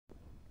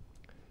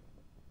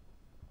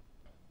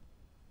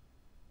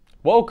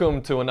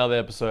Welcome to another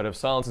episode of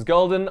Silence is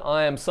Golden.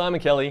 I am Simon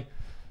Kelly,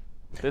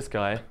 this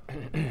guy.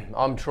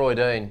 I'm Troy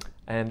Dean.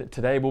 And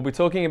today we'll be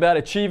talking about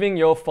achieving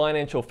your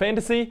financial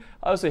fantasy.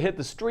 I also hit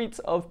the streets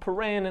of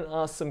Paran and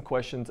asked some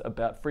questions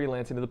about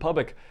freelancing to the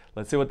public.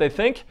 Let's see what they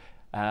think.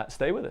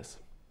 Stay with us.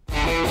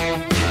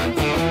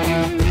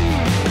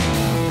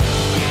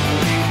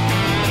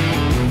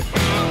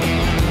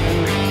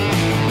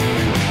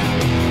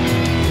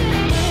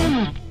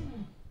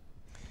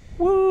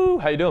 Woo!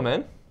 How you doing,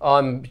 man?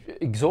 I'm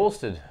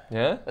exhausted.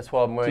 Yeah? That's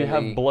why I'm wearing. Do you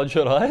have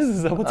bloodshot eyes?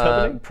 Is that what's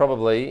happening?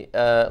 Probably.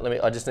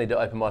 I just need to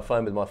open my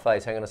phone with my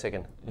face. Hang on a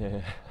second.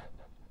 Yeah.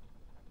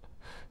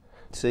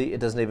 See, it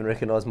doesn't even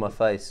recognise my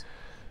face.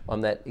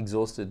 I'm that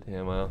exhausted.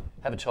 Yeah, well.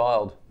 Have a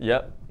child.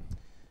 Yep.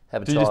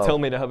 Have a Did child. you just tell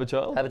me to have a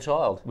child? Have a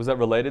child. Was that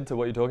related to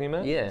what you're talking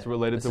about? Yeah. It's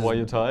related This to is why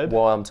you're tired?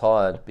 Why I'm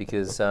tired,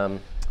 because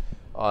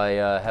I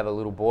have a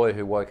little boy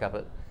who woke up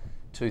at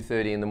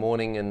 2:30 in the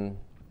morning and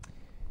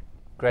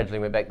gradually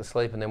went back to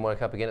sleep, and then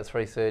woke up again at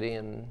 3:30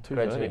 and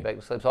gradually went back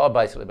to sleep. So I've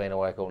basically been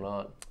awake all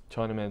night.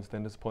 Chinaman's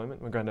dentist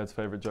appointment. My granddad's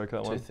favourite joke,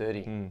 that one.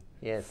 2:30.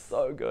 Yes.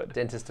 So good.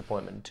 Dentist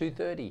appointment.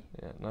 2:30.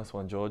 Yeah, nice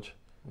one, George.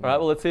 All right,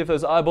 well, let's see if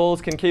those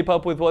eyeballs can keep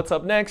up with what's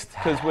up next,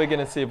 because we're going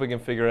to see if we can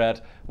figure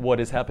out what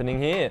is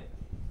happening here.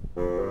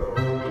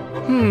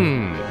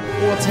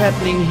 What's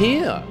happening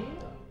here?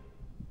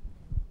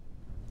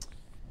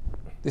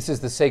 This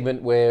is the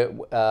segment where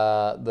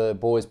the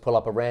boys pull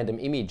up a random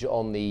image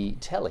on the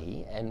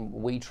telly and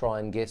we try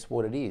and guess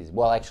what it is.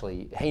 Well,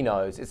 actually, he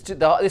knows. It's just,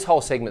 this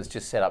whole segment's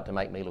just set up to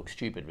make me look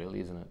stupid, really,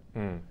 isn't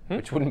it?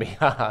 Which wouldn't be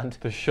hard.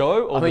 The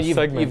show or the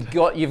segment?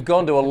 You've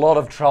gone to a lot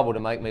of trouble to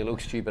make me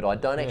look stupid. I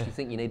don't actually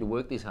think you need to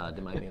work this hard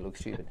to make me look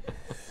stupid.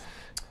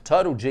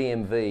 Total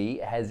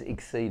GMV has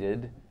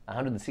exceeded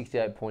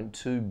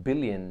 168.2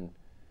 billion,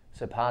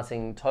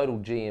 surpassing total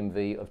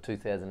GMV of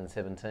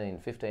 2017,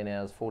 15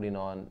 hours,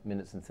 49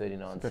 minutes and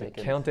 39 Got a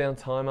seconds. countdown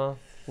timer.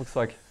 Looks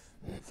like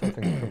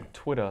something from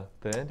Twitter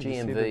there. Did you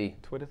see the GMV.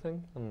 Twitter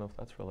thing? I don't know if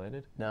that's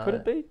related. No, Could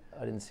it be?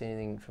 I didn't see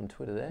anything from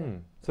Twitter there.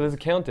 So there's a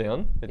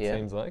countdown, it Yeah.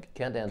 seems like.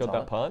 Countdown Got time.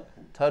 that part?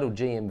 Total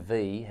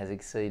GMV has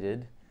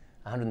exceeded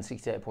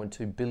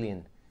 168.2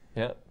 billion.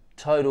 Yeah.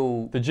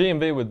 Total, The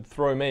GMV would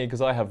throw me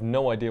because I have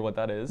no idea what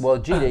that is. well,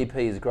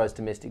 GDP is gross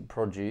domestic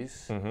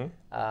produce. There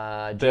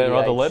are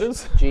other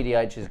letters?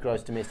 GDH is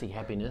gross domestic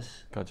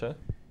happiness. Gotcha.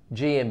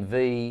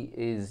 GMV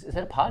is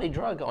that a party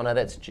drug? Oh no,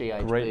 that's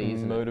GHB. Great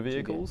isn't motor it?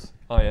 vehicles.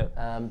 Oh yeah.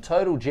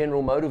 Total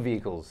general motor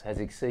vehicles has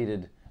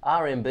exceeded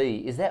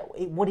RMB. Is that,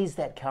 what is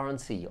that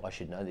currency? I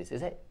should know this.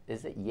 Is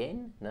that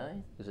yen?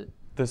 No, is it?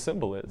 The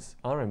symbol is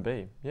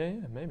RMB. Yeah,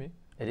 maybe.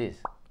 It is.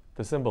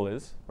 The symbol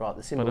is. Right, the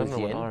But symbol I is don't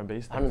know yen. what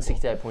RMB stands for.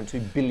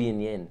 168.2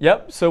 billion yen.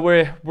 Yep. So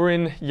we're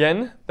in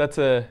yen. That's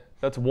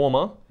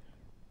warmer.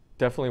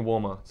 Definitely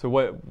warmer. So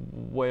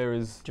where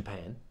is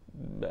Japan.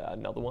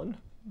 another one?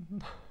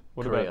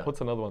 What Korea. about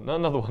what's another one? No,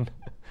 another one.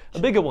 A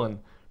bigger one.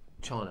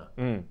 China.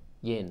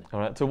 Yen. All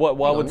right. So why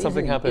Hang would on,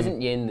 something happen?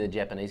 Isn't yen the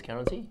Japanese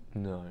currency?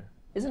 No.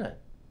 Isn't it?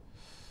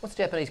 What's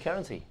Japanese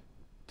currency?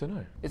 Don't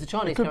know. Is the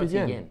Chinese It could be currency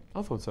yen. yen?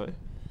 I thought so.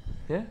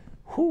 Yeah.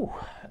 Whew.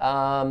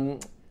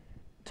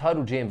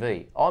 Total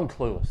GMV. I'm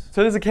clueless.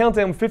 So there's a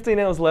countdown. 15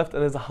 hours left,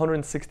 and there's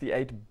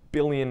 168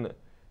 billion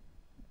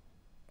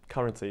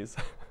currencies.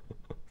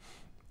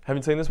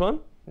 Haven't seen this one?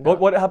 No.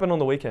 What happened on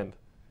the weekend,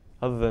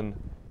 other than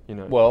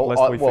Well,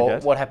 lest we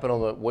forget? what happened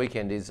on the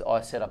weekend is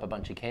I set up a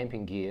bunch of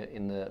camping gear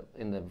in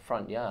the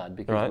front yard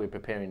because Right. we're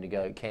preparing to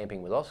go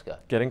camping with Oscar.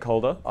 Getting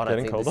colder. I don't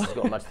Getting think colder. this has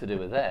got much to do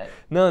with that.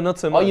 No, not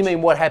so much. Oh, you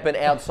mean what happened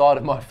outside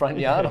of my front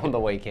yard on the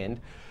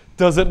weekend?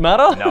 Does it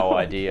matter? No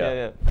idea.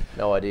 Yeah.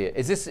 No idea.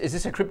 Is this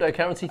a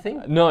cryptocurrency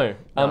thing? No.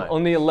 No.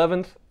 On the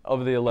 11th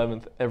of the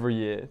 11th every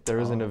year, there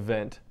is an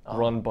event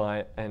run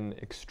by an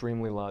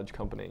extremely large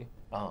company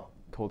Oh.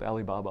 called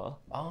Alibaba.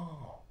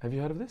 Oh. Have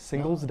you heard of this?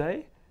 Singles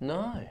Day?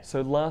 No.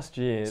 So last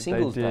year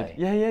Singles they did.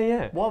 Day?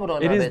 Yeah. Why would I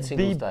know It is about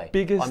Singles the Day?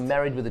 biggest. I'm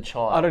married with a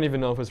child. I don't even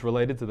know if it's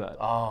related to that.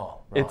 Oh,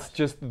 right. It's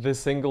just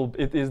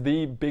it is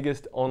the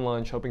biggest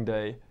online shopping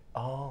day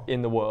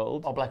in the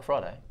world. Oh, Black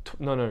Friday.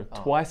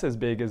 Twice as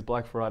big as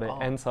Black Friday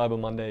and Cyber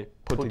Monday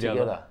put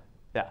together.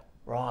 Yeah.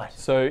 Right.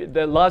 So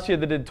last year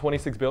they did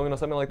 26 billion or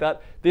something like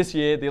that. This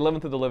year, the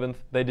 11th of the 11th,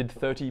 they did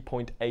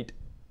 30.8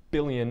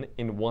 billion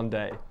in one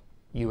day.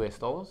 US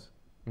dollars?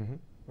 Mm-hmm.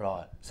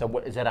 Right. So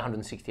what is that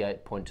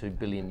 168.2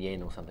 billion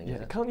yen or something, is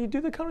Yeah. it? Can't you do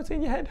the currency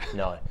in your head?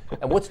 No.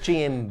 And what's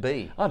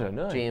GMB? I don't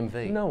know.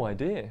 GMV. No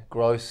idea.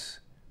 Gross.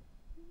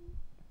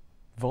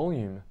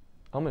 Volume.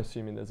 I'm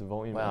assuming there's a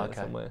volume Wow, in there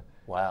okay. somewhere.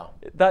 Wow.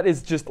 That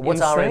is just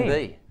What's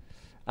insane.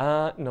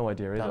 RMB? No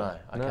idea either.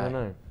 Don't know. Okay.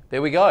 No.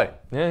 There we go.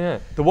 Yeah.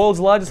 The world's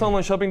largest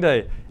online shopping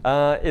day.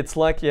 It's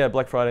like,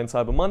 Black Friday and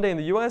Cyber Monday in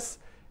the US.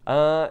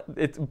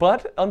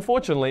 But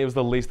unfortunately, it was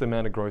the least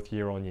amount of growth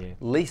year on year.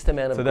 Least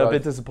amount of So growth. they're a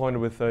bit disappointed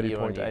with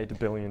 $30.8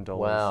 billion.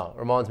 Wow.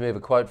 Reminds me of a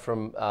quote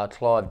from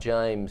Clive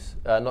James.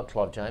 Not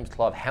Clive James,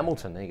 Clive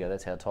Hamilton. There you go,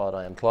 that's how tired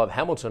I am. Clive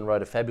Hamilton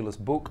wrote a fabulous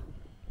book.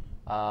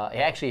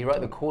 He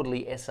wrote the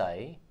quarterly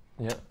essay,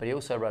 Yeah. but he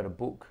also wrote a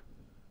book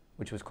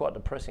which was quite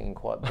depressing and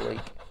quite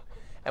bleak.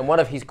 And one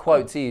of his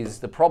quotes is,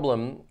 the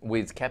problem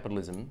with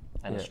capitalism,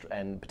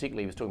 and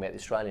particularly he was talking about the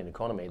Australian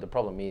economy, the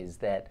problem is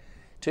that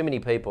too many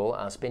people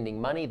are spending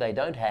money they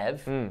don't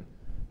have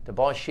to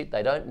buy shit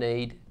they don't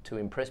need to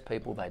impress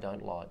people they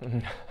don't like.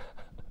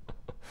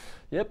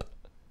 Yep.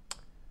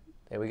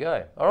 There we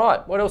go. All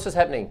right, what else is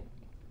happening?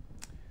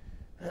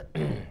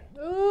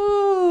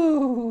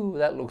 Ooh,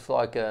 that looks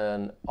like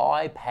an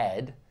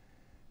iPad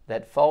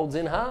that folds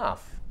in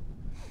half.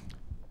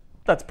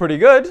 That's pretty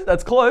good.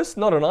 That's close.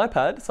 Not an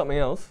iPad, something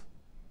else.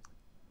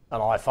 An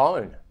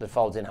iPhone that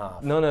folds in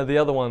half. No, the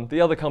other one.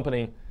 The other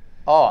company.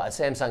 Oh, a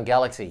Samsung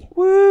Galaxy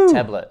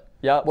tablet.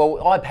 Yeah. Well,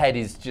 iPad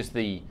is just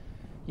the,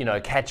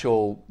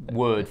 catch-all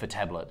word for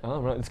tablet. Oh,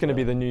 right. It's going to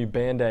be the new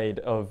Band-Aid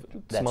of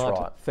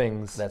smart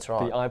things. That's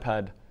right. The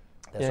iPad.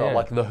 That's right.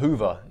 Like the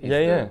Hoover.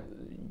 Is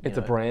It's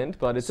a brand,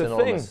 but it's a thing.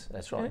 synonymous.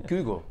 That's right. Yeah.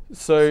 Google.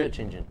 So search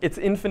engine. it's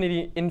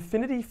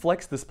Infinity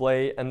Flex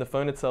display, and the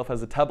phone itself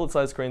has a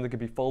tablet-sized screen that could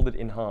be folded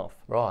in half.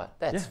 Right.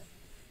 That's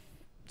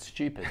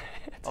stupid.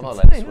 I'm not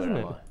insane, allowed to swear, isn't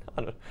am it? I?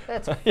 I don't-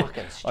 That's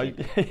fucking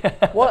stupid.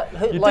 Yeah. What?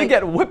 You did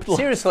get whipped last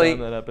seriously, time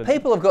that happened.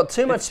 people have got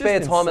too much It's spare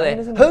just time insane, in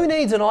isn't there. it? Who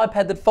needs an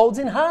iPad that folds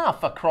in half,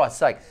 for Christ's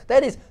sake?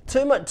 That is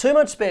too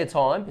much spare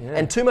time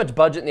and too much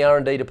budget in the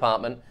R&D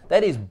department.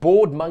 That is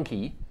bored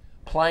monkey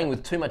playing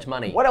with too much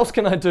money. What else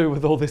can I do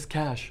with all this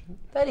cash?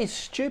 That is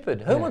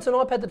stupid. Who wants an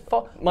iPad that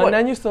folds? My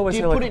nan used to always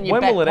say, do you put like, it in your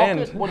when back will it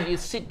pocket? end? What, do you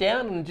sit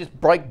down and just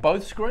break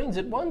both screens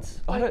at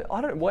once? I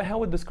don't. How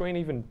would the screen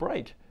even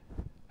break?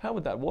 How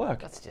would that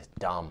work? That's just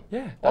dumb.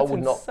 Yeah, that's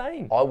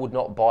insane. I would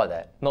not buy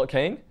that. Not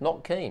keen?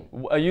 Not keen.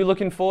 Are you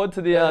looking forward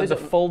to the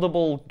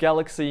foldable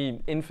Galaxy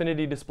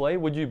Infinity display?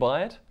 Would you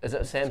buy it? Is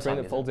it a Samsung? Screen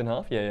that folds in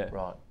half? Yeah.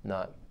 Right.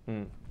 No.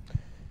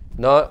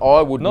 No,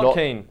 I would not. Not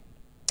keen.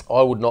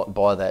 I would not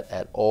buy that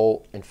at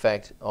all. In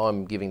fact,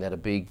 I'm giving that a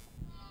big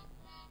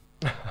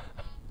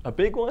A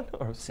big one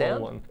or a small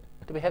sound. one?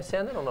 Do we have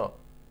sound then or not?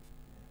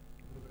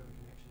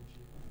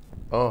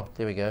 Oh,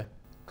 there we go.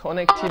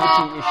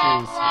 Connectivity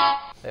issues.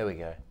 There we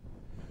go.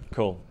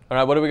 Cool. All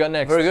right, what do we got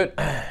next? Very good.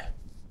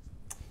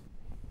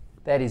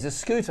 That is a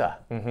scooter,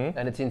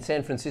 and it's in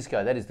San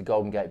Francisco. That is the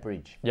Golden Gate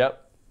Bridge.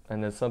 Yep.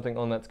 And there's something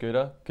on that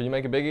scooter. Can you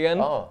make it big again?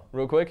 Oh.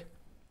 Real quick.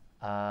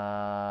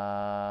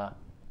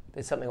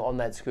 There's something on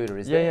that scooter,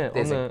 is Yeah,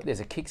 there? yeah. There's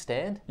a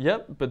kickstand.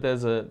 Yep, but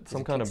there's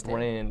some kind of kickstand.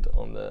 brand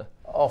on the...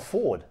 Oh,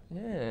 Ford.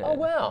 Yeah. Oh,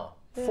 wow.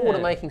 Ford are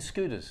Yeah. making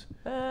scooters.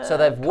 So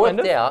they've kind worked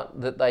of. out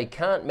that they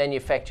can't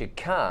manufacture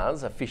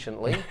cars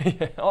efficiently.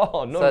 Yeah.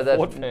 Oh, not So a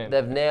Ford fan.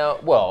 they've now,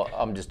 well,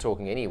 I'm just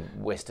talking any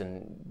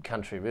Western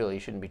country really,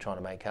 shouldn't be trying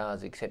to make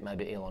cars except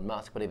maybe Elon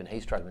Musk, but even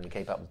he's struggling to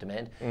keep up with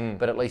demand.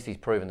 But at least he's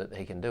proven that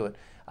he can do it.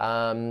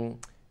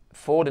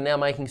 Ford are now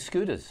making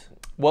scooters.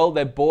 Well,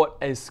 they bought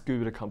a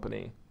scooter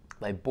company.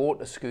 They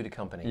bought a scooter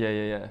company.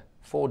 Yeah.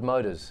 Ford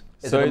Motors.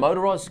 Is So- it a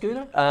motorised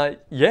scooter?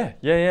 Yeah.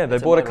 They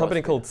It's a bought a motorised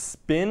company scooter. called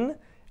Spin,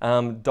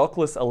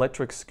 dockless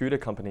electric scooter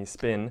company,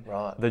 Spin.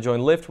 Right. They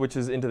joined Lyft, which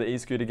is into the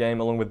e-scooter game,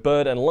 along with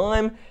Bird and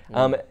Lime.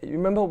 You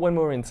remember when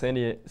we were in San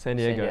Diego?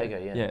 Diego,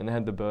 yeah. Yeah, and they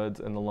had the Birds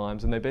and the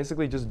Limes, and they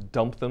basically just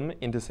dumped them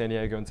into San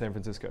Diego and San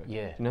Francisco.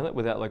 Yeah. You know that?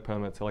 Without like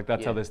permits. So like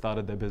that's how Yeah. they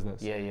started their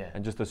business. Yeah.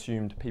 And just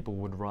assumed people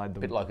would ride them.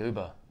 A bit like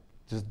Uber.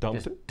 Just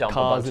dumped Just dump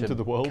cars a bunch into of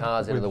the world.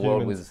 cars into with the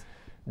world humans.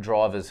 with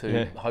drivers who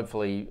Yeah.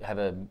 hopefully have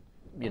a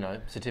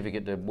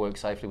certificate to work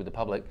safely with the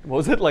public. What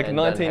was it like and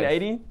don't have-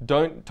 1980?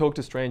 Don't talk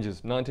to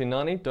strangers.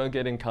 1990? Don't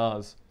get in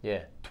cars. Yeah.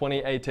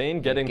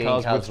 2018? Get in Getting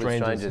cars with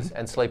strangers.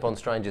 and sleep on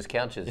strangers'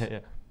 couches. Yeah.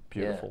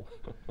 Beautiful.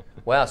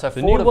 Wow, so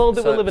The Ford new world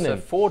that we're living so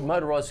in. Ford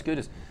motorised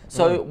scooters.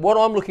 So what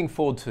I'm looking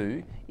forward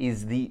to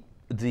is the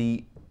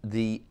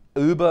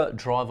Uber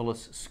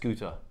driverless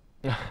scooter,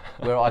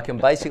 where I can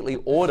basically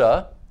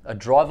order a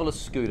driverless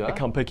scooter To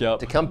come pick you up.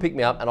 to come pick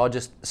me up, and I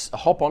just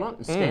hop on it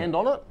and stand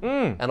on it,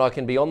 and I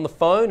can be on the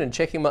phone and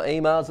checking my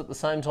emails at the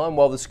same time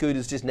while the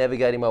scooter's just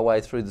navigating my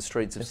way through the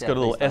streets of It's Southeast got a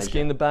little Asia.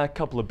 esky in the back,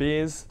 couple of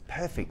beers.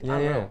 Perfect. Yeah,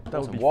 Unreal. that would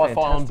Awesome. be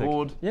Wi-Fi on fantastic.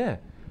 board. Yeah.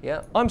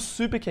 Yeah. I'm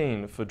super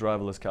keen for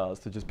driverless cars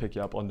to just pick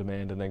you up on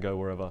demand and then go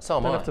wherever. So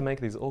am Don't I. have to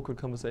make these awkward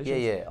conversations.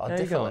 Yeah. How you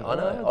Definitely. going? I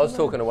know. don't I was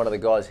talking to one of the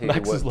guys here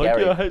Max who is works, like,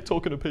 Gary. yeah, I hate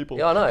talking to people.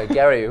 Yeah, I know.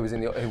 Gary, who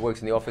works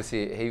in the office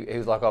here, he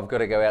was like, I've got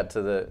to go out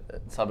to the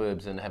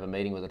suburbs and have a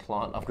meeting with a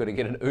client. I've got to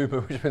get an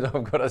Uber, which means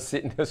I've got to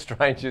sit in a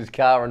stranger's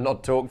car and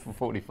not talk for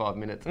 45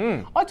 minutes.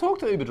 I talk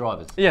to Uber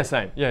drivers. Yeah,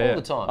 same. Yeah, All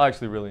the time. I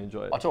actually really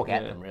enjoy it. I talk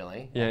at Yeah. them,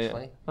 really, Yeah,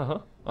 actually. yeah. Uh-huh.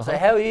 I say,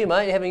 how are you,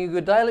 mate? You having a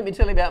good day? Let me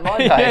tell you about my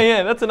day.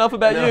 yeah, that's enough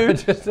about No, you.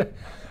 just,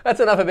 that's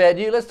enough about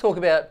you. Let's talk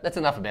about, that's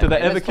enough about Do me.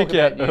 they ever Let's kick talk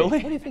you out about early?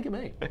 What do you think of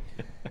me?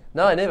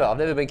 No, never. I've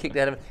never been kicked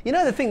out of it. You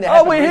know the thing that Oh,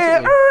 happened we're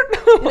here.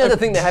 recently? You know the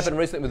thing that happened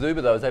recently with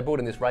Uber, though, is they brought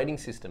in this rating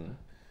system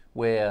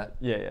where,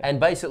 Yeah. and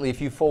basically if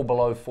you fall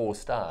below 4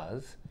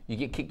 stars, you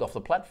get kicked off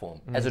the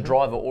platform as a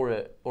driver or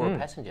a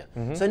passenger.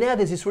 So now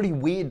there's this really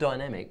weird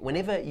dynamic.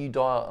 Whenever you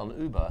dial on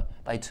Uber,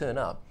 they turn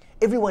up.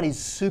 Everyone is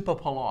super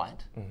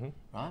polite,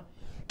 right?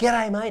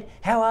 G'day, mate.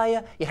 How are you?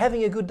 You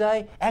having a good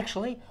day?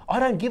 Actually, I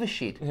don't give a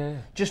shit.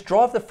 Just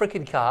drive the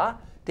frickin' car,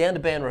 down to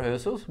band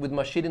rehearsals with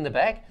my shit in the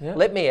back. Yeah.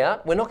 Let me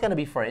out. We're not going to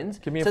be friends.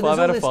 Give me a 5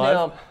 out of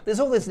 5. There's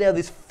all this now,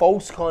 this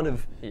false kind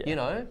of, you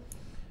know,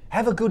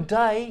 have a good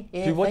day.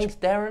 Yeah, thanks,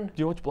 Darren. Do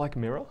you watch Black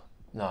Mirror?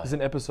 No. There's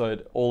an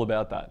episode all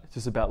about that. It's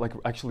just about like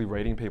actually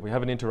rating people. You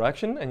have an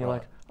interaction and you're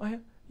like, oh yeah.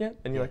 Yeah,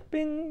 and you're like,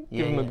 bing,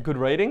 give them a good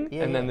rating,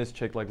 and then this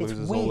chick like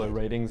loses all her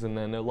ratings, and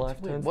then her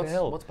life turns to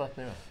hell. What's Black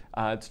Mirror?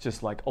 It's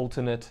just like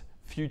alternate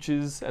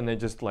futures, and they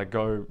just like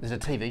go. There's a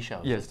TV show.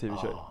 Yes,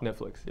 TV show,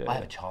 Netflix. Yeah, I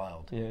have a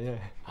child. Yeah, yeah,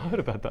 I heard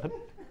about that.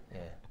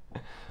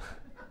 Yeah.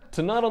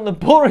 Tonight on the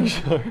boring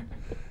show.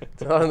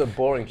 Tonight on the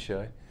boring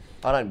show.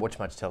 I don't watch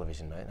much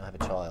television, mate. I have a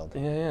child.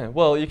 Yeah, yeah.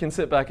 Well, you can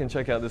sit back and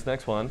check out this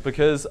next one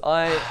because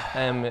I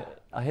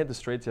hit the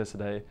streets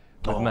yesterday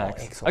with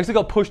Max. Excellent. I actually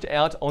got pushed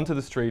out onto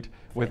the street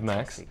with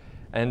Max,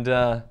 and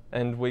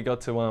we got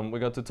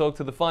to talk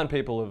to the fine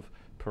people of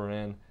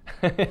Paran.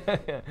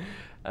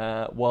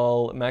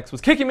 While Max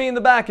was kicking me in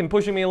the back and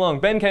pushing me along.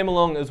 Ben came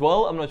along as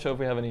well. I'm not sure if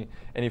we have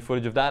any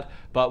footage of that,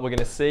 but we're going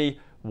to see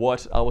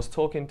what I was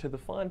talking to the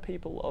fine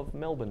people of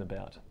Melbourne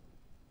about.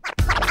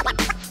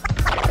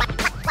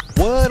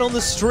 Word on the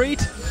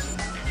street.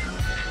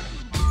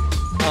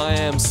 I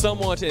am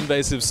somewhat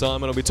invasive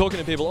Simon. I'll be talking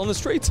to people on the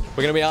streets.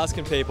 We're going to be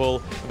asking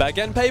people about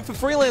getting paid for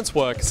freelance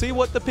work. See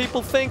what the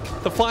people think,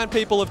 the fine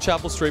people of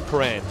Chapel Street,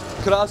 Paran.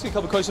 Could I ask you a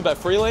couple of questions about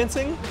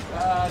freelancing?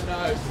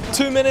 No.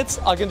 2 minutes.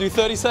 I can do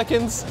 30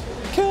 seconds.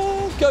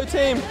 Go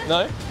team.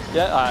 No?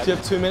 Yeah? All right. Do you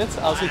have 2 minutes?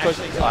 Ask you a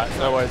question. All right.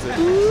 No worries.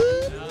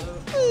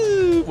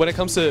 When it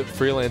comes to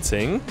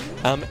freelancing,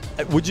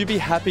 would you be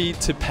happy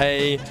to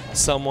pay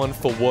someone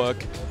for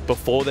work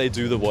before they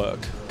do the work?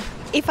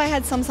 If I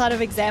had some sort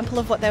of example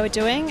of what they were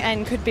doing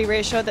and could be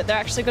reassured that they're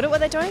actually good at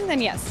what they're doing,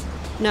 then yes.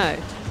 No.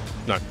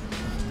 No.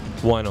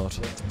 Why not?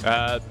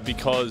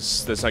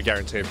 Because there's no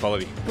guarantee of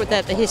quality.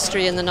 Without the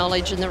history and the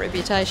knowledge and the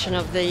reputation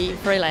of the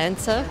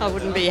freelancer, I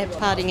wouldn't be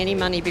parting any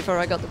money before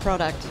I got the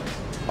product.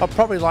 I'd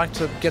probably like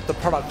to get the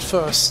product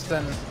first,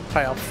 then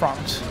pay up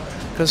front,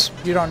 because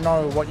you don't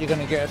know what you're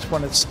going to get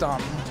when it's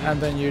done, and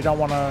then you don't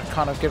want to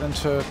kind of get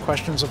into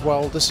questions of,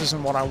 well, this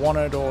isn't what I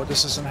wanted, or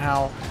this isn't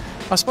how.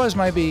 I suppose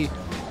maybe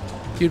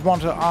you'd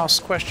want to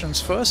ask questions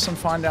first and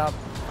find out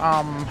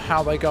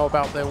how they go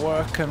about their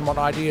work and what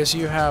ideas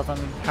you have and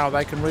how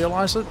they can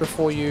realize it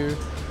before you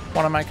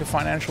want to make a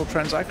financial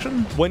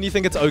transaction. When do you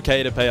think it's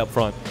okay to pay up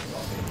front?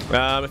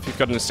 If you've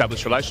got an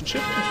established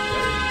relationship,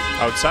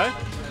 I would say,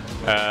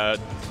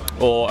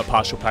 or a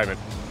partial payment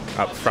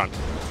up front.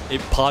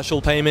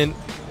 Partial payment?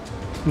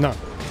 No.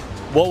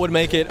 What would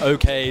make it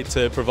okay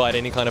to provide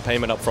any kind of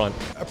payment up front?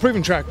 A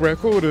proven track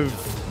record of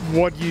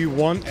what you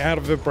want out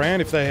of a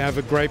brand, if they have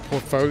a great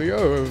portfolio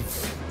of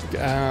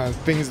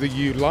things that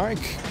you like.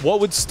 What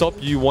would stop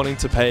you wanting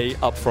to pay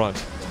up front?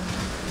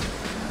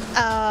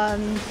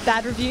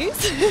 Bad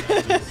reviews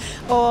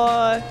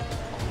or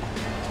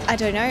I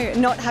don't know,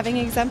 not having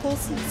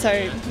examples, so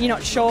you're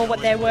not sure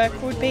what their work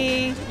would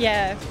be.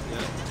 Yeah.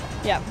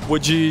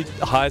 Would you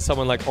hire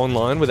someone like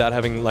online without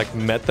having like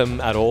met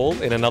them at all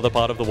in another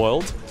part of the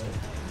world?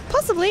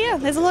 Possibly, yeah.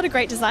 There's a lot of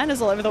great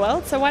designers all over the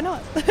world, so why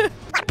not?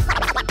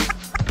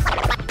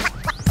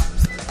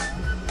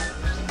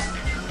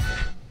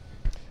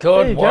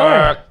 Good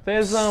work.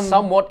 There's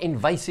somewhat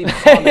invasive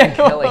Simon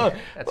Kelly.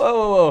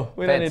 Whoa.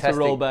 We don't need to Fantastic.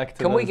 roll back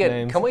to can we those get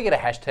names. Can we get a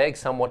hashtag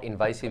somewhat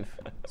invasive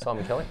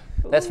Simon Kelly?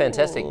 That's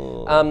fantastic.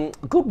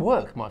 Good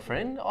work, my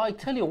friend. I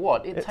tell you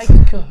what, it takes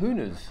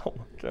kahunas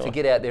to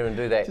get out there and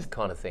do that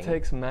kind of thing. It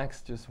takes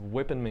Max just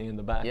whipping me in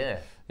the back. Yeah.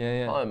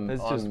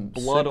 There's just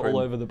blood all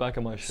over the back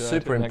of my shirt.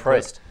 Super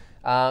impressed.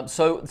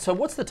 So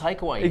what's the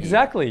takeaway?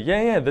 Exactly.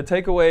 Yeah. The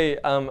takeaway.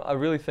 I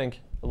really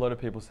think a lot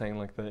of people saying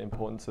like the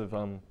importance of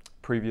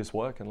previous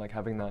work and like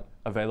having that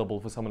available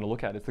for someone to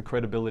look at. It's the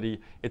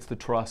credibility. It's the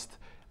trust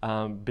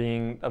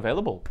being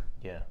available.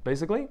 Yeah.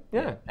 Basically.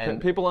 Yeah.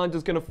 And people aren't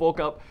just going to fork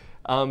up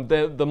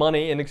the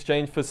money in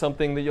exchange for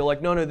something that you're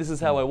like, no, this is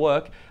how I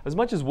work. As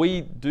much as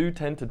we do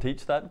tend to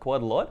teach that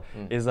quite a lot,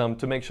 is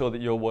to make sure that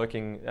you're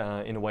working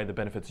in a way that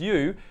benefits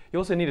you. You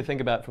also need to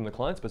think about it from the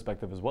client's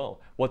perspective as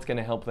well. What's going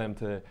to help them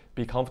to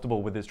be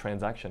comfortable with this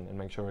transaction and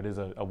make sure it is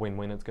a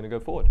win-win. It's going to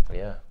go forward.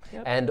 Yeah.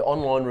 Yep. And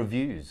online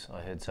reviews.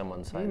 I heard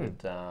someone say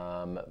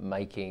that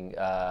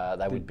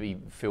they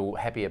would feel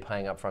happier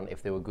paying up front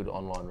if there were good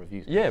online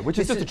reviews. Yeah, which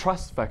is just a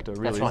trust factor,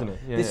 really, right. isn't it?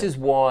 Yeah, this is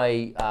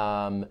why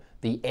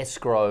the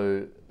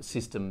escrow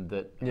system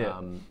that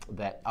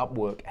that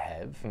Upwork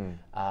have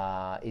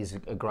is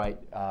a great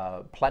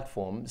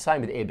platform.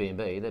 Same with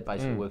Airbnb, that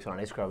basically works on an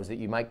escrow, is that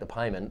you make the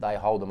payment, they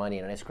hold the money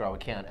in an escrow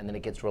account, and then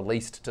it gets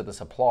released to the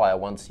supplier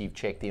once you've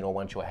checked in or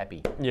once you're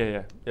happy.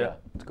 Yeah.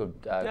 It's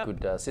a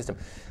good system.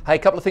 Hey, a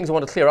couple of things I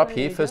want to clear up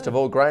here. First of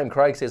all, Graham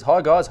Craig says,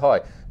 hi guys,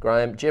 hi.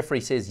 Graham,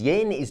 Jeffrey says,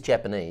 yen is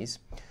Japanese.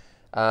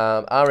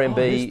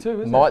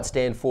 RMB might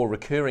stand for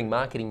recurring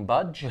marketing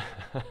budge.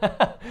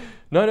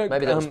 No.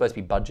 Maybe that was supposed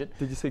to be budget.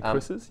 Did you see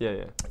Chris's?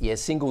 Yeah. Yeah,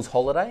 singles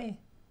holiday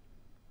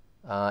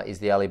is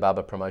the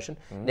Alibaba promotion.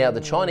 Now,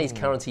 the Chinese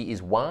currency is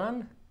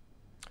yuan.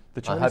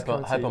 The Chinese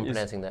I hope I'm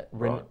pronouncing that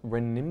right.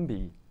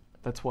 Renminbi.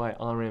 That's why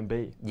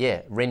RMB.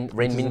 Yeah,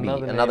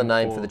 renminbi, another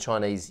name for the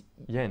Chinese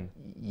yen,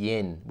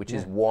 which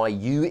is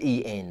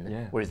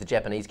YUEN, whereas the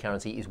Japanese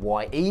currency is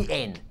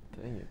YEN.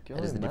 There you go,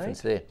 that is the mate.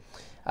 difference there.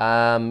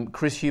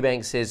 Chris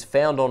Eubanks says,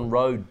 found on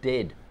road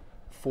dead,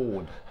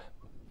 Ford.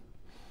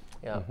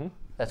 Yeah,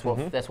 that's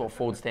what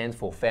Ford stands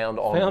for, found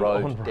on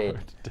road dead.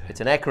 It's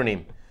an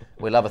acronym.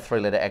 We love a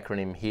 3-letter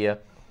acronym here.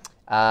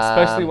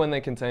 Especially when they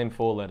contain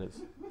 4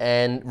 letters.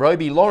 And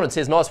Roby Lawrence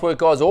says, nice work,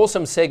 guys.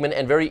 Awesome segment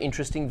and very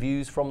interesting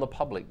views from the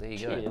public. There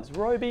you go. Cheers,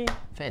 Roby.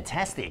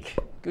 Fantastic.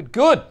 Good,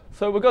 good.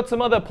 So we've got some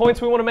other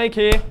points we want to make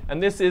here,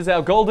 and this is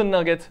our golden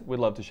nugget we'd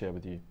love to share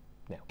with you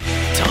now.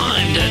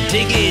 Time to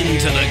dig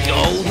into the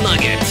gold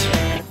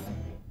nugget.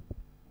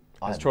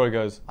 As Troy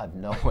goes, I have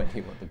no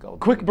idea what the gold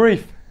quick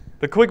brief.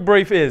 The quick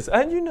brief is,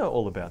 and you know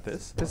all about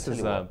this. This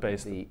is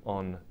based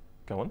on,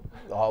 go on.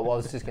 Oh, well, I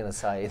was just going to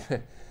say,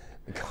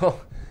 the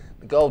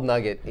gold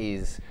nugget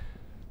is,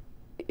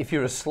 if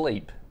you're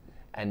asleep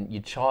and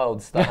your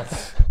child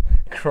starts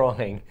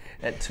crying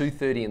at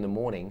 2:30 in the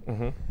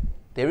morning,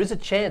 there is a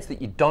chance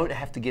that you don't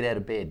have to get out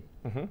of bed.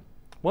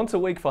 Once a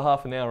week for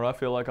half an hour, I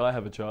feel like I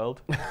have a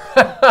child.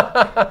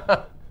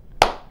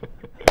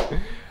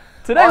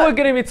 Today we're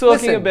going to be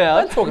talking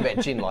about... Don't talk about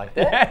gin like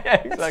that.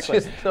 Yeah, exactly.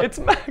 It's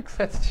Max.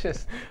 That's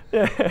just...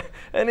 Yeah,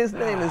 and his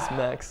name is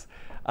Max.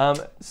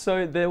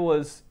 So there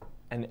was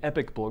an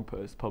epic blog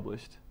post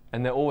published,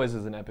 and there always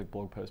is an epic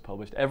blog post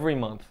published every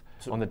month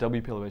on the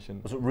WP Elevation.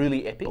 Was it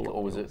really epic,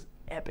 or was it...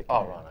 Epic.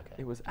 Oh, right, okay.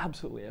 It was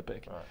absolutely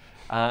epic. Right.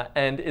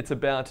 And it's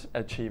about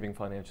achieving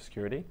financial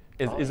security.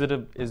 Is it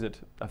a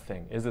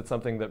thing? Is it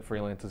something that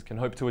freelancers can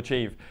hope to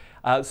achieve?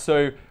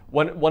 So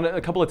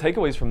a couple of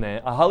takeaways from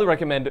there. I highly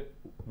recommend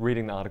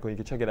reading the article. You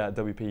can check it out at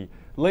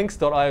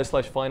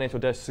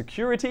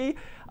wplinks.io/financial-security.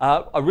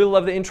 I really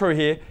love the intro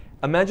here.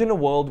 Imagine a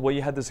world where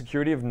you had the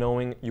security of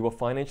knowing you were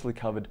financially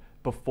covered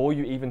before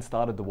you even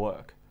started the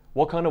work.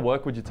 What kind of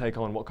work would you take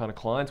on? What kind of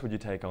clients would you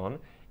take on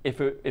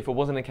if it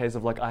wasn't a case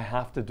of like, I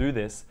have to do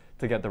this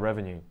to get the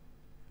revenue?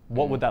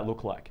 What would that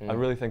look like? I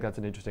really think that's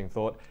an interesting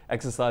thought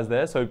exercise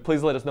there. So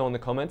please let us know in the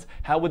comments,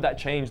 how would that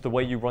change the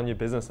way you run your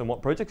business and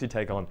what projects you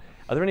take on?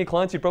 Are there any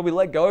clients you'd probably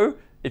let go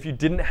if you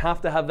didn't have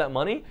to have that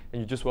money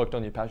and you just worked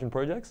on your passion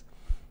projects?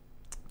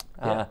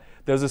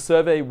 There's a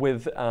survey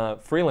with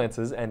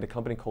freelancers and a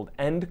company called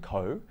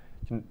 &Co.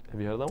 Have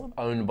you heard of that one?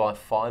 Owned by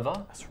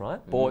Fiverr. That's right.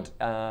 Bought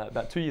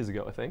about 2 years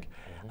ago, I think.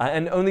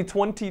 And only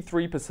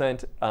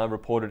 23%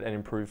 reported an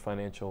improved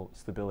financial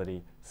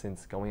stability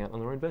since going out on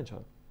their own venture,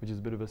 which is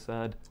a bit of a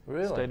sad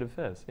state of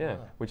affairs. Yeah,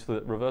 which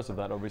the reverse of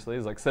that obviously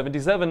is like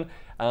 77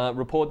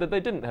 report that they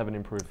didn't have an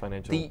improved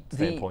financial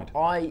standpoint.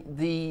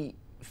 The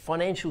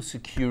financial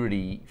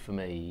security for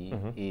me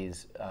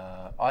is,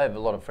 I have a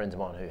lot of friends of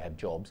mine who have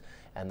jobs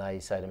and they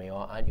say to me, oh,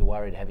 aren't you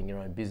worried having your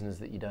own business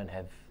that you don't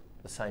have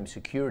the same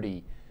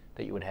security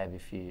that you would have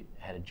if you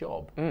had a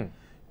job?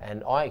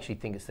 And I actually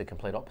think it's the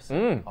complete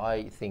opposite.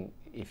 I think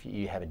if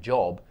you have a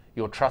job,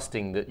 you're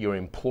trusting that your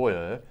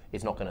employer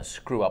is not going to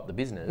screw up the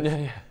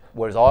business.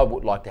 Whereas I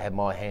would like to have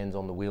my hands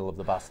on the wheel of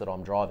the bus that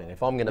I'm driving.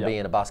 If I'm going to be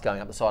in a bus going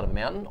up the side of a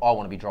mountain, I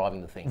want to be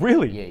driving the thing.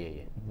 Really?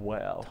 Yeah.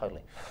 Wow.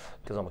 Totally.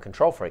 Because I'm a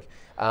control freak.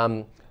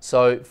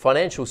 So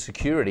financial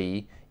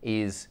security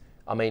is,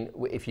 I mean,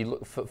 if you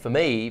look, for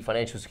me,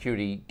 financial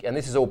security, and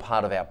this is all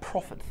part of our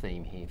profit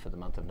theme here for the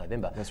month of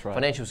November. That's right.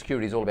 Financial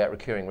security is all about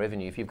recurring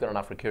revenue. If you've got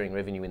enough recurring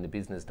revenue in the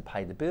business to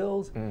pay the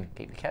bills,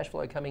 keep the cash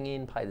flow coming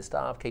in, pay the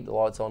staff, keep the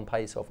lights on, pay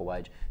yourself a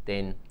wage,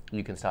 then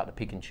you can start to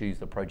pick and choose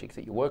the projects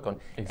that you work on.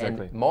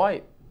 Exactly. And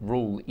my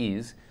rule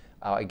is,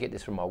 I get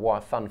this from my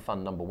wife,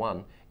 fun number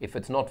one. If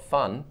it's not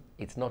fun,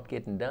 it's not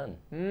getting done.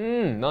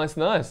 Nice.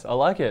 I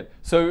like it.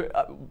 So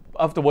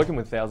after working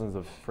with thousands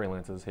of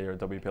freelancers here at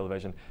WP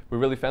Elevation, we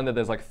really found that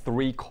there's like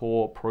 3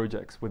 core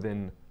projects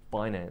within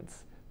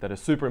finance that are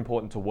super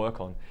important to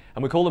work on.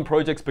 And we call them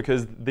projects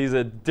because these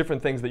are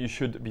different things that you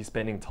should be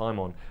spending time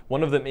on.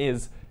 One of them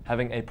is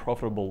having a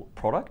profitable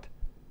product.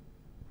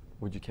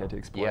 Would you care to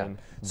explain?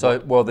 So,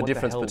 the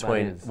difference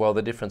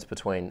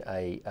between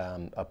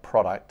a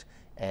product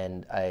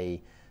and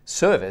a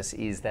service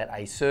is that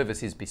a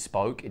service is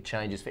bespoke. It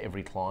changes for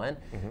every client.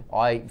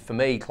 For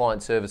me,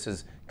 client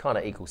services kind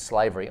of equals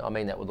slavery. I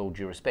mean that with all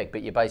due respect,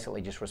 but you're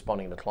basically just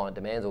responding to client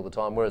demands all the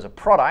time. Whereas a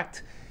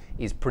product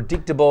is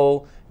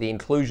predictable, the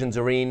inclusions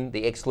are in,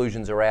 the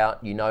exclusions are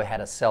out, you know how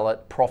to sell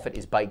it, profit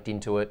is baked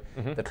into it,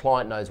 the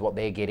client knows what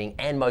they're getting,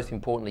 and most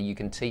importantly, you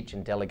can teach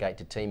and delegate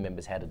to team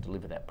members how to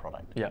deliver that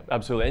product. Yeah,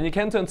 absolutely. And you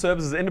can turn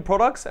services into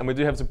products, and we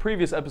do have some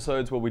previous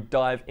episodes where we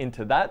dive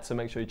into that, so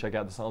make sure you check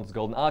out the Silence of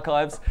Golden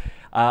archives.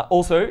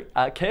 Also,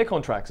 care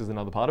contracts is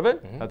another part of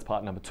it. That's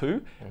part number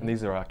 2. And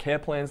these are our care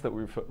plans that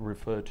we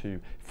refer to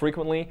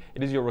frequently.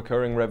 It is your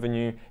recurring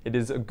revenue. It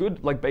is a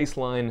good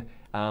baseline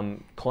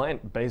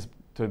client base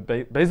to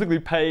basically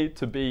pay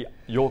to be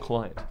your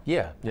client.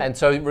 Yeah. And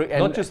so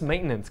not just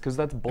maintenance, because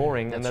that's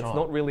boring and that's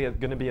not really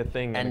going to be a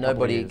thing. And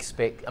nobody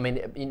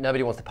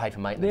nobody wants to pay for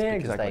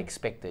maintenance because they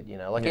expect it. You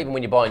know, even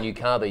when you buy a new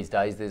car these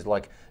days, there's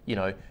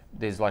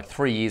there's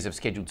 3 years of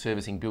scheduled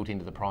servicing built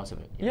into the price of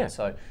it. You know?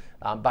 So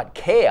But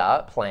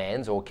care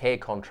plans or care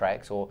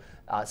contracts or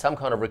some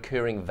kind of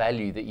recurring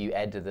value that you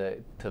add to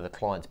the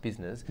client's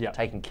business,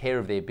 taking care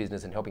of their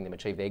business and helping them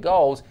achieve their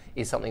goals,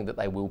 is something that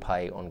they will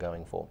pay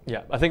ongoing for.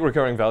 Yeah, I think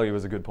recurring value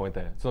is a good point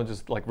there. It's not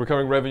just like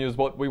recurring revenue is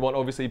what we want,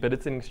 obviously, but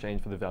it's in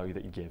exchange for the value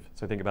that you give.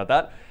 So think about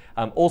that.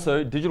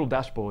 Also, digital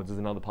dashboards is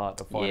another part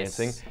of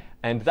financing. Yes.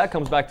 And that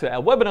comes back to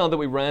our webinar that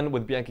we ran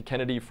with Bianca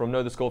Kennedy from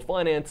Know the Score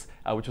Finance,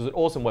 which was an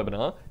awesome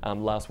webinar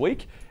last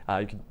week.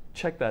 You can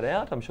check that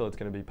out. I'm sure it's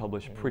going to be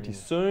published pretty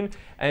soon.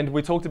 And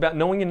we talked about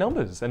knowing your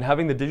numbers and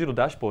having the digital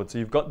dashboard so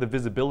you've got the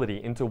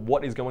visibility into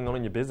what is going on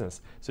in your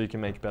business so you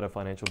can make better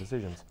financial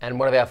decisions. And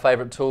one of our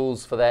favourite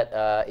tools for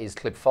that is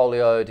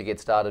Clipfolio to get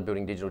started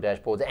building digital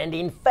dashboards. And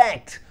in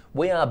fact,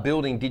 we are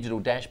building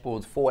digital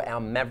dashboards for our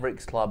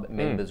Mavericks Club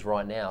members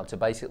right now to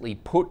basically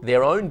put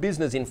their own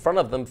business in front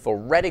of them for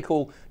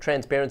radical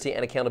transparency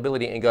and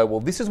accountability and go,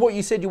 well, this is what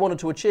you said you wanted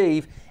to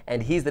achieve,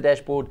 and here's the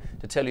dashboard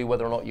to tell you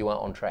whether or not you are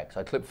on track.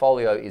 So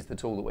Clipfolio is the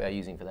tool that we are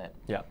using for that.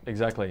 Yeah,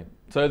 exactly.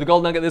 So the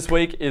gold nugget this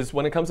week is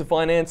when it comes to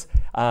finance,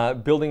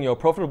 building your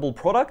profitable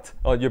product,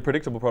 or your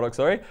predictable product,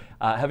 sorry,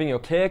 having your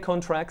care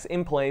contracts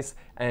in place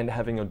and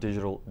having your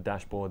digital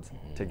dashboards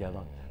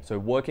together. So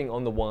working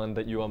on the one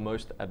that you are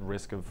most at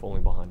risk of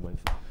falling behind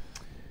with.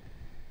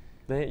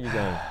 There you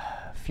go.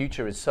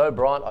 Future is so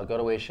bright, I've got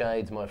to wear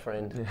shades, my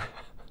friend.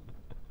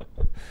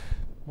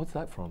 What's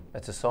that from?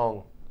 It's a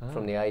song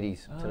from the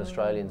 80s. It's an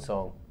Australian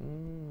song.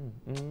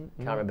 Can't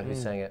remember who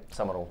sang it.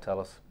 Someone will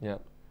tell us. Yeah.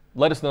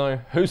 Let us know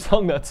who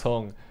sung that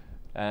song.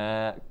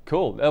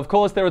 Cool. Of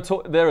course, there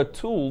are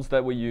tools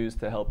that we use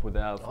to help with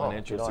our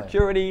financial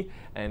security.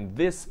 And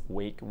this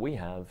week we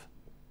have...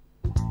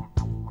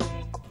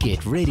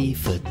 Get ready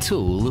for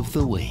Tool of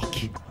the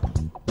Week.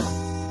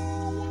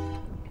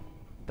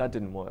 That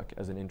didn't work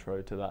as an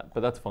intro to that,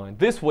 but that's fine.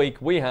 This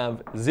week we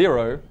have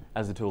Xero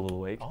as a tool of the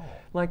week.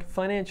 Like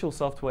financial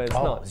software, it's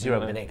not Xero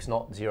with an X,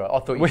 not Xero. I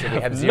thought you said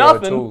we have Xero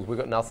nothing. tools. We've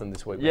got nothing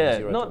this week. Yeah,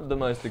 Xero not tools. the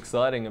most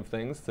exciting of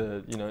things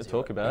to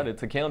talk about.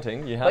 It's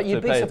accounting. You have But to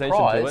you'd be pay attention to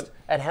surprised it.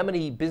 at how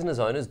many business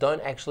owners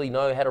don't actually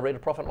know how to read a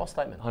profit and loss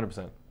statement.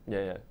 100%.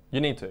 Yeah.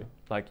 You need to.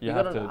 Like you You've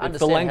have got to to. It's the understand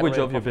how to language read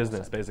a of your profit and loss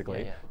business, statement.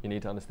 basically. Yeah. You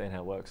need to understand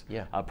how it works.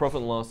 Yeah. Profit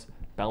and loss,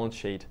 balance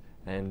sheet,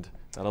 and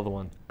that other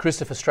one.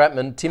 Christopher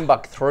Stratman,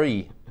 Timbuk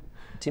 3.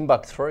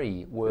 Timbuk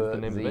 3 were the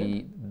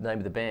name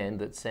of the band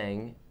that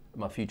sang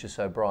My Future's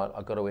So Bright,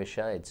 I've Got to Wear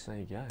Shades. There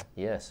you go.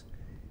 Yes.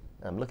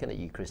 I'm looking at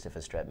you, Christopher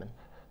Stratman.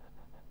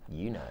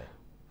 You know.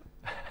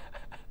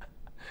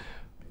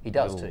 He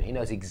does too. He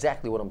knows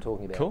exactly what I'm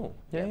talking about. Cool.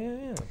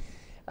 Yeah.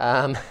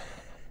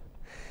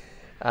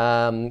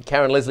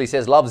 Karen Leslie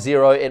says, love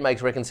Xero. It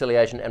makes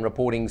reconciliation and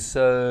reporting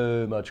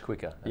so much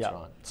quicker. That's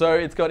right. So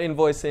it's got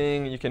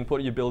invoicing. You can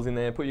put your bills in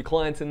there, put your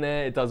clients in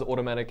there. It does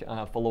automatic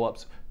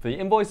follow-ups for the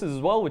invoices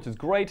as well, which is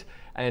great.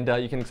 And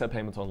you can accept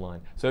payments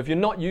online. So if you're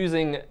not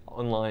using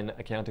online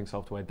accounting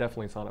software,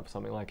 definitely sign up for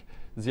something like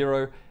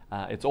Xero.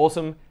 It's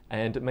awesome.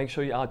 And make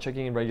sure you are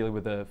checking in regularly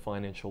with a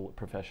financial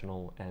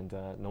professional and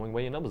knowing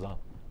where your numbers are.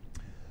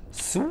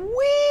 Sweet!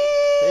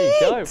 There you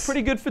go.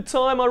 Pretty good for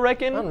time, I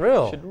reckon.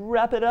 Unreal. Should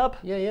wrap it up.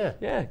 Yeah.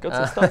 Yeah, got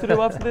some stuff to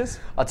do after this.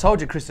 I told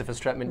you Christopher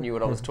Stratman knew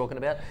what I was talking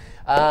about.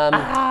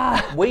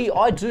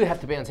 I do have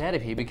to bounce out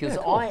of here because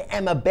I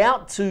am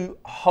about to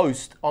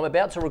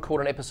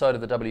record an episode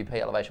of the WP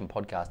Elevation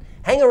podcast.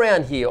 Hang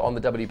around here on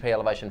the WP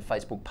Elevation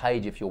Facebook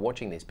page if you're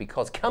watching this,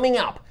 because coming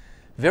up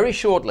very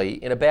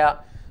shortly, in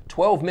about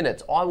 12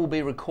 minutes, I will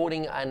be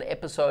recording an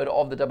episode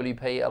of the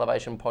WP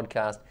Elevation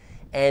podcast.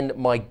 And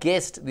my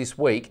guest this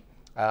week,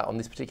 on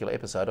this particular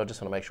episode, I just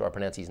want to make sure I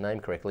pronounce his name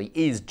correctly,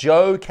 is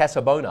Joe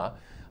Casabona,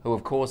 who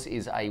of course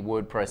is a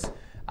WordPress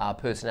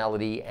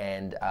personality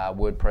and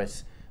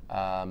WordPress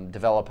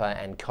developer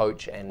and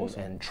coach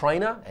and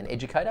trainer and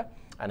educator.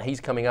 And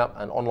he's coming up,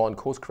 an online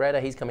course creator.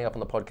 He's coming up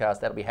on the podcast.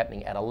 That'll be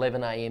happening at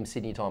 11 a.m.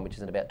 Sydney time, which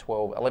is in about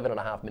 11 and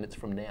a half minutes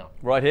from now.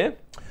 Right here?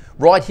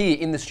 Right here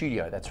in the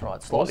studio, that's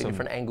right. Slightly Awesome.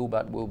 different angle,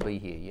 but we'll be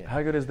here, yeah.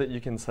 How good is that you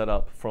can set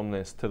up from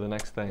this to the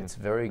next thing? It's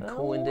very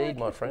cool indeed,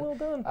 my friend.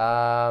 Well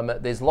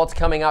done. There's lots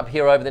coming up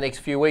here over the next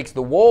few weeks.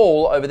 The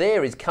wall over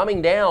there is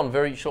coming down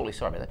very shortly.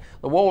 Sorry about that.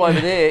 The wall over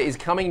there is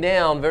coming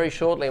down very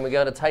shortly, and we're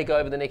going to take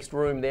over the next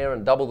room there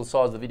and double the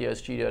size of the video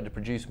studio to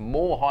produce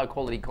more high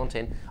quality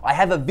content. I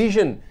have a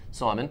vision,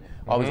 Simon.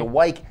 I was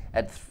awake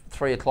at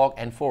 3 o'clock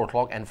and 4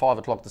 o'clock and 5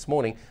 o'clock this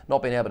morning,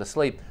 not being able to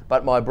sleep,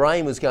 but my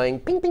brain was going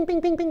ping, ping,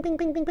 ping, ping, ping, ping,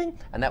 ping, ping, ping.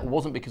 And that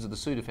wasn't because of the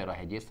Sudafed I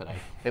had yesterday.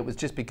 It was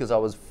just because I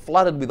was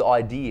flooded with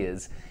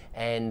ideas,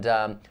 and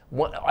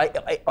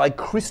I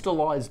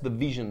crystallized the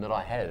vision that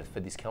I have for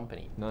this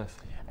company. Nice.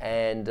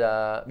 And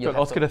Got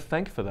Oscar to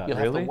thank for that, you'll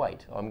really? have to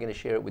wait. I'm going to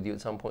share it with you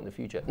at some point in the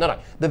future. No.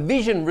 The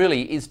vision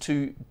really is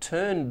to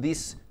turn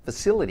this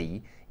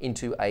facility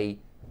into a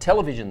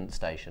television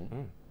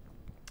station,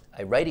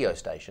 a radio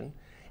station,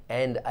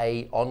 and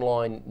a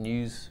online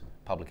news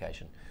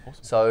publication.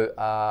 Awesome. So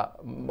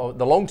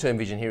the long-term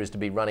vision here is to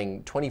be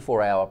running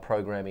 24-hour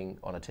programming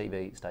on a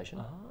TV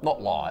station.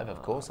 Not live,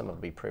 of course. Some of it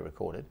will be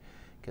pre-recorded.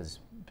 because it's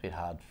a bit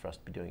hard for us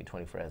to be doing it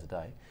 24 hours a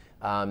day.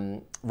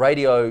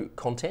 Radio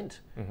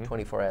content,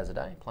 24 hours a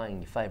day,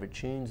 playing your favourite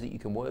tunes that you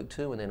can work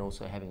to, and then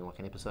also having like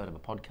an episode of a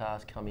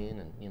podcast come in,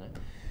 and you know,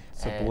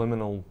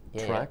 subliminal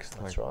tracks.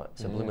 That's right.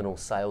 Subliminal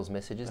sales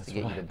messages to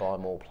get you to buy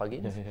more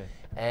plugins,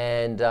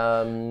 and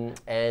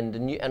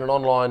an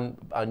online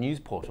news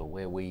portal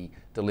where we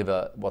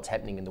deliver what's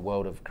happening in the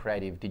world of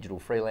creative digital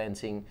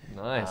freelancing,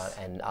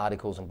 and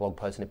articles and blog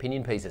posts and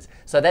opinion pieces.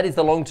 So that is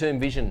the long-term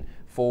vision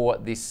for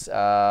this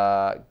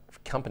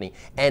company.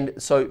 And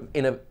so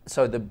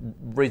the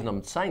reason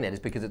I'm saying that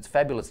is because it's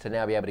fabulous to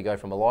now be able to go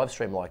from a live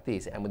stream like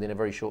this and within a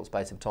very short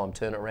space of time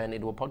turn it around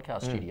into a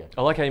podcast studio.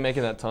 I like how you're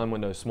making that time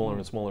window smaller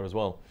and smaller as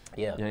well.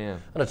 Yeah. Yeah.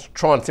 I'm going to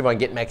try and see if I can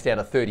get maxed out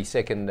a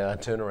 30-second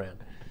turnaround.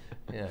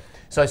 Yeah.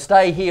 So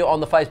stay here on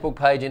the Facebook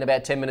page. In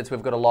about 10 minutes,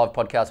 we've got a live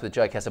podcast with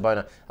Joe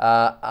Casabona.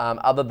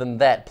 Other than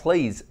that,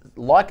 please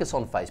like us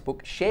on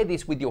Facebook. Share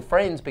this with your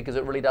friends because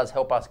it really does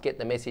help us get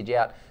the message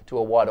out to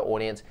a wider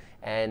audience.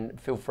 And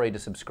feel free to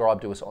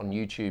subscribe to us on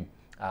YouTube.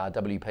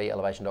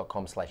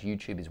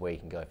 WPElevation.com/YouTube is where you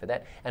can go for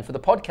that. And for the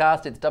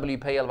podcast, it's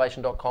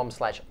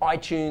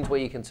WPElevation.com/iTunes where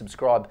you can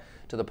subscribe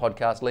to the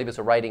podcast. Leave us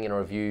a rating and a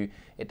review.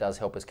 It does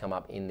help us come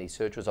up in the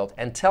search results.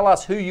 And tell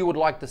us who you would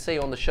like to see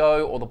on the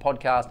show or the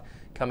podcast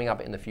coming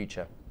up in the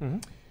future.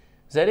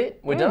 Is that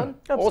it? We're done?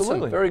 Absolutely.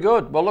 Awesome. Very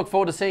good. Well, look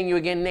forward to seeing you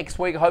again next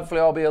week.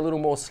 Hopefully I'll be a little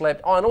more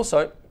slept. Oh, and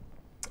also,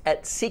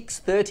 at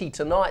 6:30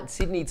 tonight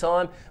Sydney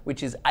time,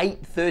 which is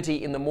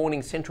 8:30 in the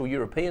morning Central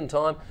European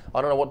time.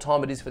 I don't know what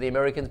time it is for the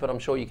Americans, but I'm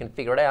sure you can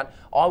figure it out.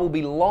 I will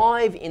be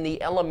live in the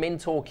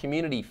Elementor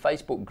Community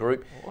Facebook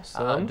group,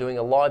 doing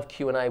a live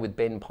Q&A with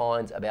Ben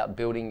Pines about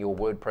building your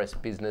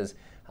WordPress business.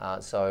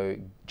 So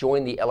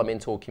join the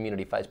Elementor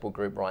Community Facebook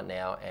group right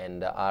now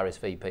and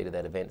RSVP to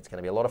that event. It's going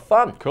to be a lot of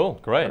fun. Cool,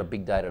 great. Got a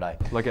big day today.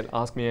 Like an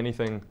Ask Me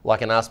Anything.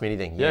 Like an Ask Me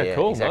Anything. Yeah,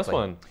 cool, exactly. nice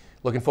one.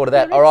 Looking forward to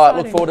that. Really All right,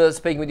 exciting. look forward to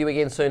speaking with you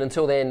again soon.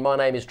 Until then, my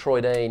name is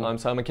Troy Dean. I'm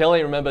Simon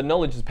Kelly. Remember,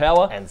 knowledge is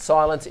power. And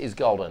silence is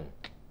golden.